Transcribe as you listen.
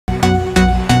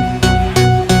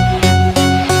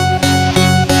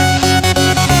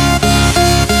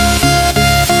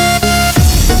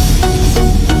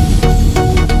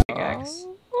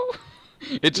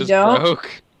It just don't?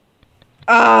 broke.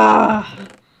 Ah.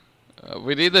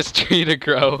 We need this tree to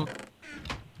grow.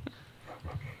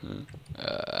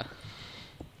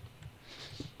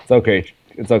 It's okay.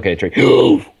 It's okay, tree.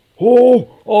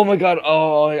 Oh my god.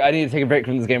 Oh, I need to take a break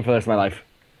from this game for the rest of my life.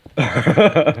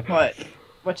 What?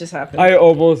 What just happened? I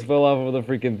almost fell off of the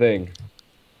freaking thing.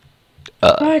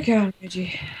 Oh god,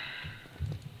 Reggie.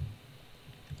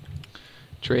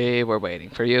 Tree, we're waiting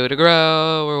for you to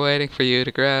grow. We're waiting for you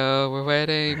to grow. We're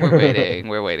waiting. We're waiting.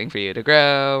 We're waiting for you to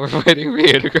grow. We're waiting for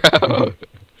you to grow.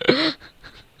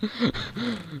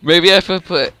 Maybe if I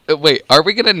put. Wait, are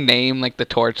we gonna name like the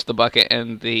torch, the bucket,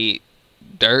 and the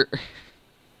dirt?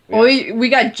 Well, we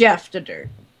got Jeff the dirt.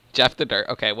 Jeff the dirt.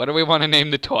 Okay, what do we want to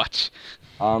name the torch?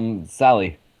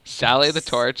 Sally. Sally the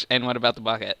torch, and what about the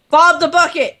bucket? Bob the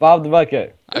bucket. Bob the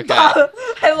bucket. Okay. Bob,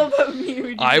 I love that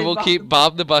meme. I will keep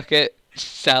Bob the bucket,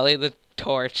 Sally the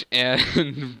torch,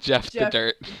 and Jeff the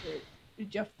dirt.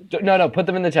 Jeff the dirt. No, put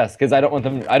them in the chest because I don't want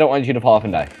them. I don't want you to fall off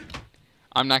and die.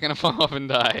 I'm not gonna fall off and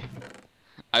die.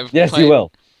 Yes, you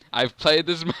will. I've played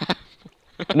this map.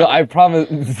 No, I promise.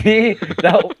 See,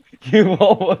 that you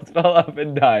almost fell off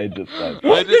and died just then.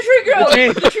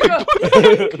 The tree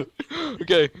grow.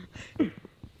 Okay.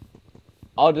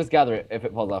 I'll just gather it if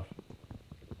it falls off.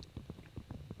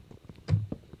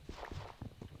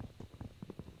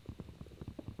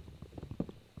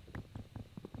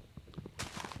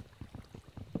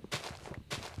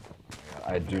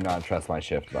 I do not trust my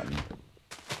shift button.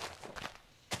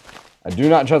 I do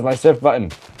not trust my shift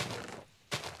button.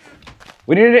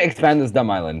 We need to expand this dumb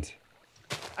island.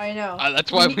 I know.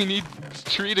 That's why we need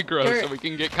tree to grow, Dirt. so we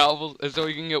can get cobbles, so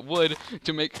we can get wood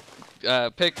to make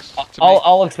picks.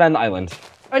 I'll expand the island.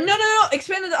 No.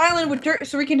 Expand the island with dirt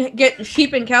so we can get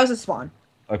sheep and cows to spawn.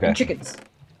 Okay. And chickens.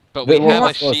 But we We'll have a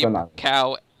expand sheep, that.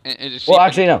 cow, and a sheep. Well,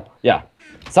 actually, no. Yeah.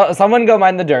 So someone go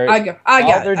mine the dirt.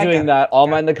 While they're doing that, I'll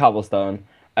mine the cobblestone,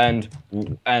 and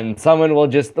someone will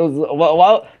just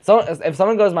if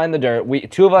someone goes mine the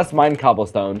dirt, two of us mine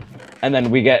cobblestone, and then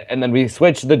we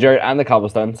switch the dirt and the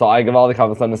cobblestone. So I give all the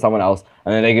cobblestone to someone else,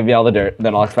 and then they give me all the dirt.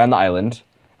 Then I'll expand the island,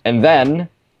 and then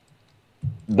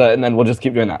we'll just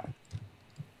keep doing that.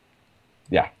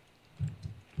 Yeah.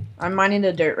 I'm mining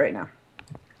the dirt right now.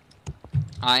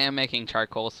 I am making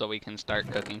charcoal so we can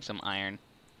start cooking some iron.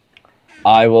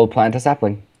 I will plant a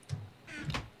sapling.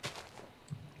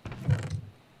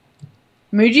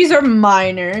 Muji's our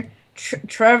miner.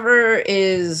 Trevor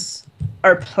is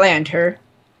our planter.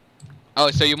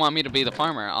 Oh, so you want me to be the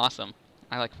farmer? Awesome.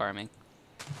 I like farming.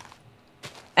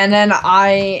 And then I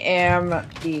am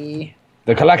the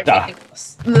collector.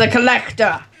 The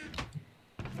collector.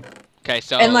 Okay,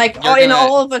 so and like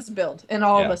all of us build. And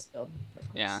all of us build.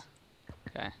 Yeah.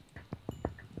 Okay.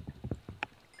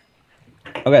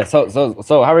 Okay, so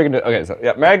how are we gonna do? Okay, so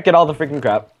yeah, Merrick, get all the freaking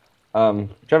crap. Trevor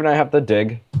and I have to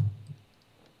dig.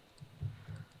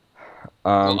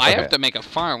 Well, I have to make a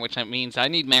farm, which means I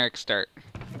need Merrick's dirt.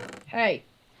 Hey.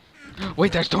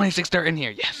 Wait, there's 26 dirt in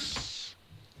here. Yes.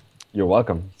 You're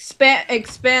welcome.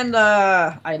 Expand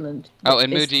the island. Oh,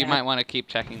 and Muji, you might want to keep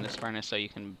checking this furnace so you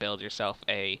can build yourself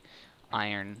a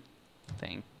iron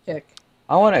thing. Check.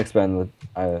 I want to expand the.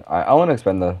 I want to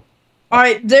expand the. All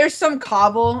right, there's some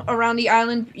cobble around the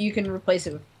island. You can replace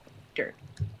it with dirt.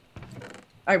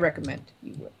 I recommend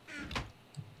you would.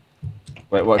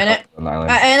 Wait, what? And on the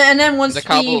island? And then once The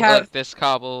cobble, we have like this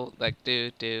cobble, like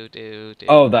do.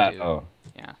 Oh, that. Oh.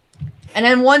 Yeah. And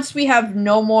then once we have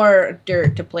no more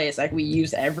dirt to place, like we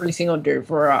use every single dirt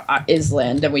for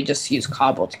Island, then we just use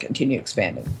cobble to continue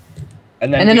expanding.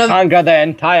 And then we conquer the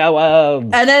entire world.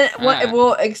 And then it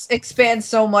will expand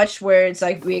so much where it's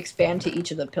like we expand to each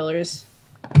of the pillars.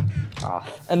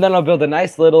 And then I'll build a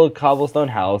nice little cobblestone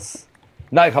house.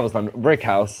 Not cobblestone, brick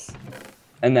house.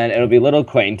 And then it'll be a little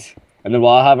quaint. And then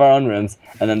we'll all have our own rooms.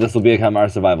 And then this will become our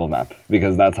survival map.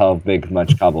 Because that's how big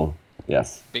much cobble.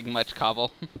 Yes. Big much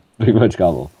cobble. Big much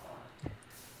cobble.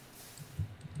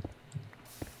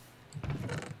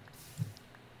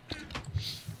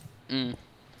 Mm.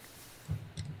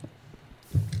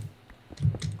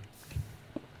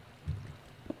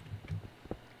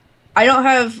 I don't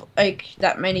have like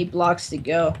that many blocks to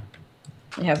go.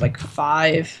 I have like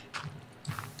 5.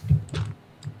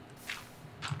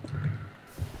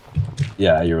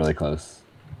 Yeah, you're really close.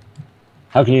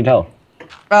 How can you tell?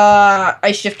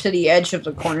 I shift to the edge of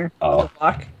the corner of the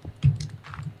block.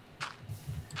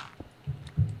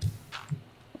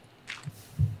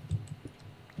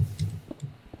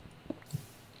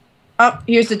 Oh,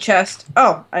 here's the chest.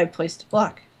 Oh, I placed a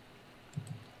block.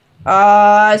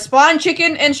 Spawn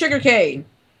chicken and sugarcane.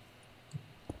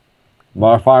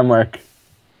 More farm work.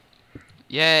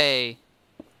 Yay.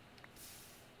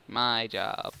 My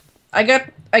job. I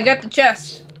got the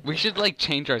chest. We should like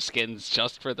change our skins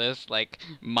just for this, like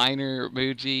miner,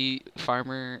 Muji,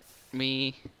 farmer,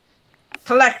 me,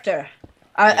 collector.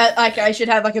 I should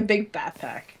have like a big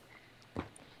backpack.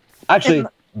 Actually,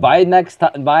 by next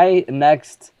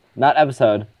not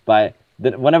episode,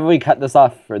 whenever we cut this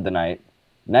off for the night,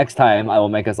 next time I will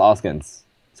make us all skins,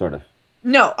 sort of.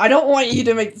 No, I don't want you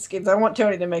to make the skins. I want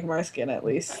Tony to make my skin at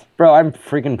least. Bro, I'm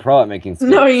freaking pro at making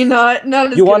skins. No, you're not. Not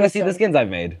as you good want to as see Tony. the skins I've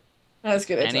made? Not as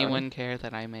good as Anyone Tony. care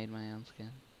that I made my own skin?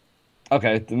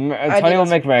 Okay, Tony will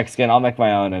make Mark's skin, I'll make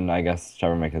my own, and I guess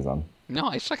Trevor make his own. No,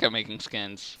 I suck at making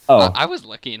skins. Oh. I was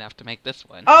lucky enough to make this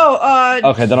one. Oh,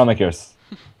 okay, then I'll make yours.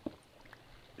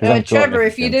 Trevor,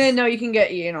 if you didn't know, you can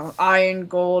get, iron,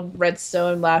 gold,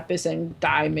 redstone, lapis, and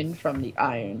diamond from the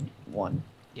iron one.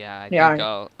 Yeah, I think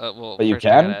I'll... well, but you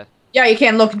can? Yeah, you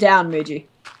can look down, Muji.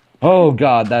 Oh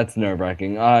god, that's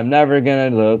nerve-wracking. I'm never gonna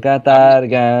look at that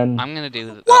again. I'm gonna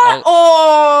do... What?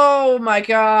 Oh my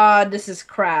god, this is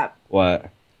crap. What?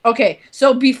 Okay,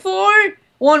 so before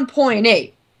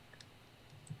 1.8,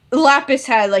 lapis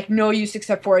had, like, no use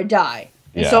except for a dye.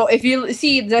 Yeah. So if you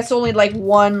see, that's only like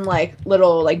one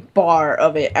little bar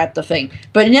of it at the thing.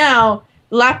 But now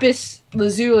lapis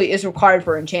lazuli is required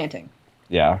for enchanting.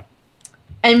 Yeah.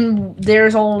 And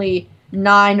there's only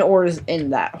 9 ores in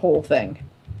that whole thing.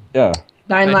 Yeah.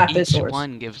 9 lapis ores. Each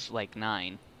one gives like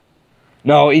 9.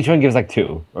 No, each one gives like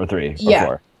 2 or 3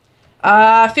 or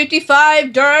 4.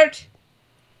 55 dirt.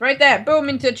 Right there. Boom,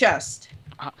 into the chest.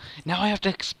 Now I have to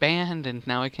expand, and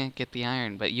now I can't get the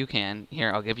iron, but you can.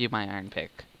 Here, I'll give you my iron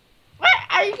pick. What?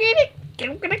 Are you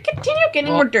gonna continue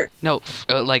getting more dirt? No,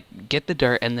 get the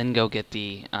dirt, and then go get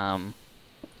the,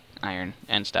 iron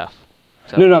and stuff.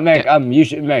 So, no, Mac, you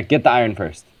should, Mac, get the iron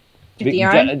first. Get the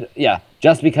iron? Yeah,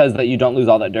 just because that you don't lose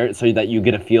all that dirt, so that you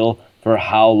get a feel for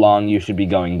how long you should be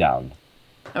going down.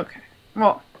 Okay,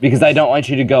 well... Because I don't want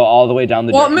you to go all the way down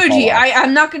the. Well, Muji,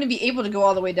 I'm not going to be able to go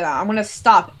all the way down. I'm going to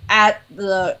stop at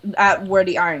where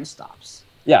the iron stops.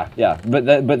 Yeah, but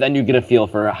then you get a feel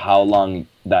for how long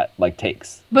that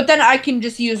takes. But then I can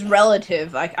just use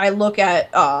relative. Like I look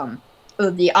at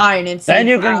the iron and see. Then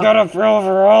you can get a feel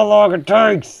for how long it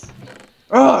takes.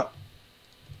 Ugh.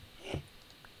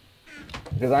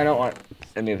 Because I don't want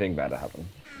anything bad to happen.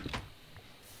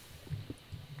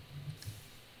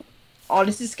 Oh,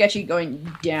 this is sketchy going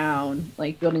down,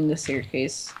 like building the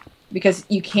staircase, because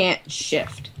you can't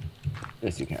shift.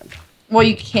 Yes, you can. Well,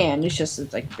 you can. It's just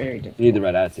very difficult. You need the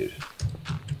right attitude.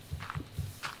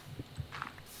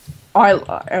 Oh,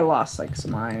 I lost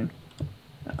some iron.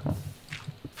 Uh-oh.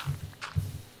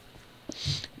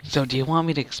 So, do you want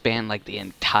me to expand the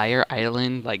entire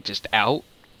island, just out,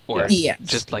 or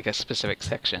just a specific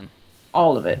section?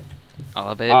 All of it. All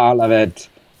of it. All of it.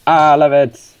 All of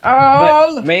it.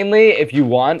 But mainly, if you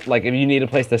want, if you need a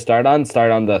place to start on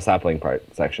the sapling part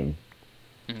section.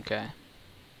 Okay.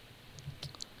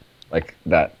 Like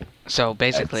that. So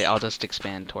basically, I'll just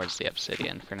expand towards the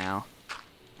obsidian for now.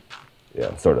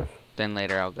 Yeah, sort of. Then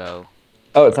later I'll go.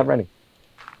 Oh, it's not raining.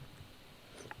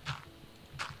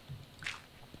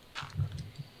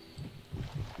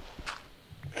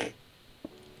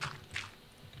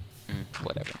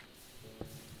 Whatever.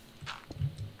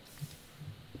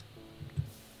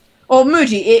 Well,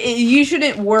 Muji, you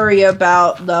shouldn't worry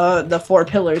about the 4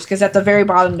 pillars, because at the very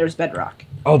bottom there's bedrock.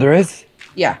 Oh, there is?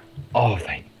 Yeah. Oh,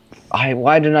 thank.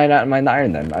 Why did I not mine the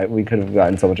iron then? We could have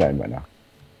gotten so much iron by now.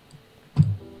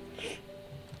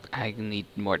 I need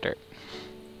more dirt.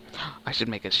 I should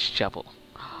make a shovel.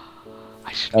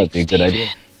 I should make Steven. Good idea.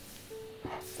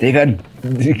 Steven!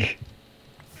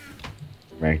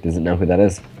 Mark doesn't know who that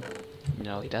is.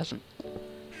 No, he doesn't.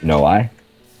 You know why?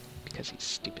 Because he's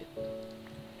stupid.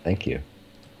 Thank you.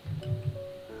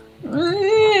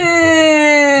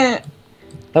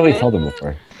 Thought we told him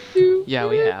before. Yeah,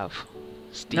 we have.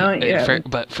 No, yeah.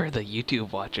 But for the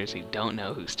YouTube watchers who don't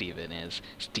know who Steven is,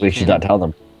 We should not tell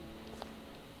them.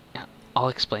 Yeah, I'll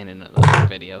explain in another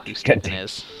video who Steven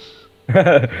is.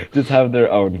 Just have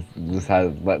their own.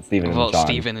 Let Steven and Sean. Well,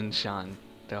 Steven and Sean,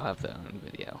 they'll have their own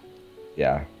video.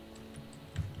 Yeah.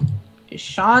 Is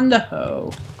Sean the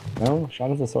hoe? No,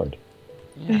 Sean is the sword.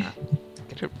 Yeah.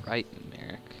 Get it right,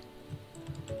 Merrick.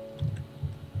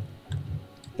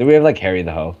 Did we have Harry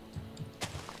the hoe?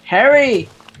 Harry!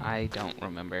 I don't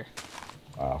remember.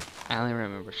 Wow. I only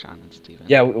remember Sean and Steven.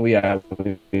 Yeah, we had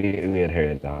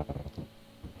Harry the hoe.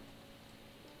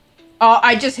 Oh,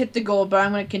 I just hit the gold, but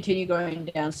I'm going to continue going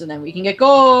down so then we can get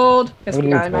gold! Because we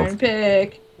got an iron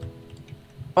pick.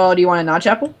 Oh, do you want a notch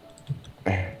apple?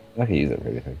 I could use it for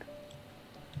anything.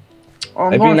 Oh,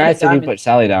 it'd be nice if we put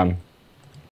Sally down.